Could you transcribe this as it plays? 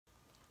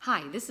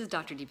Hi, this is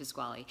Dr.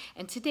 DePasquale,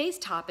 and today's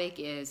topic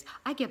is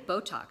I get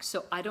Botox,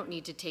 so I don't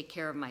need to take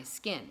care of my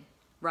skin,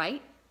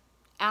 right?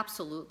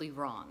 Absolutely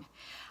wrong.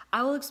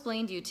 I will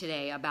explain to you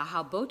today about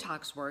how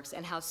Botox works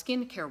and how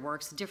skincare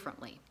works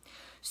differently.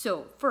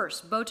 So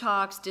first,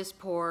 Botox,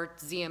 Dysport,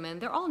 Xeomin,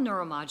 they're all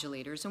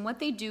neuromodulators, and what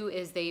they do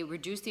is they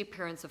reduce the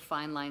appearance of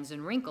fine lines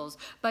and wrinkles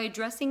by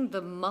addressing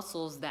the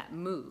muscles that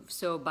move.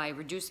 So by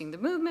reducing the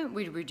movement,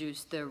 we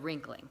reduce the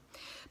wrinkling.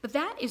 But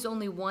that is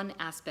only one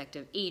aspect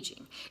of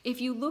aging.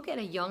 If you look at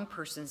a young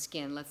person's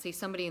skin, let's say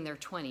somebody in their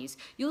 20s,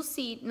 you'll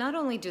see not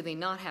only do they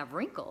not have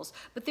wrinkles,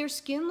 but their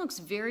skin looks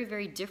very,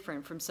 very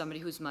different from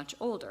somebody who's much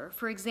older.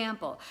 For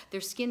example,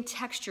 their skin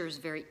texture is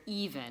very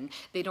even.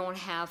 They don't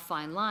have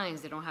fine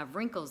lines, they don't have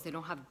wrinkles, they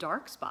don't have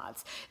dark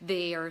spots.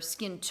 Their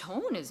skin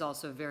tone is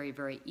also very,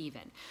 very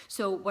even.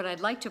 So what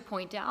I'd like to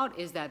point out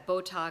is that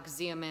Botox,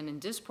 Xeomin,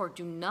 and Dysport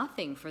do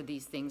nothing for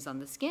these things on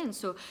the skin.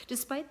 So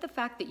despite the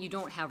fact that you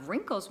don't have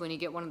wrinkles when you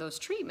get one of those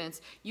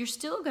treatments, you're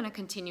still going to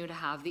continue to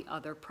have the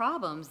other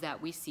problems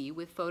that we see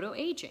with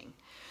photoaging.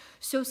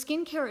 So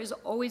skincare is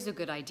always a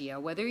good idea,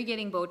 whether you're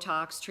getting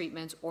Botox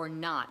treatments or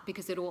not,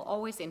 because it will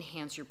always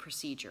enhance your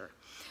procedure.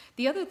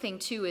 The other thing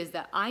too is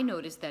that I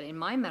noticed that in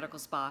my medical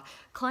spa,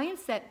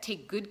 clients that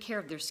take good care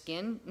of their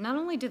skin, not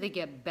only do they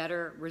get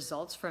better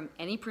results from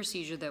any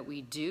procedure that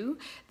we do,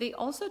 they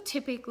also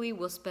typically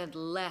will spend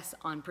less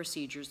on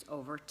procedures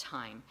over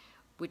time,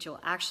 which will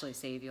actually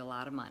save you a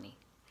lot of money.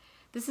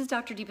 This is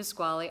Dr.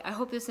 DePasquale. I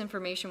hope this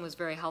information was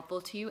very helpful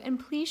to you, and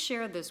please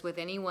share this with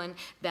anyone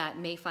that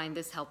may find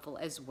this helpful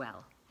as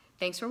well.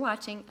 Thanks for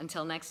watching.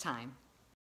 Until next time.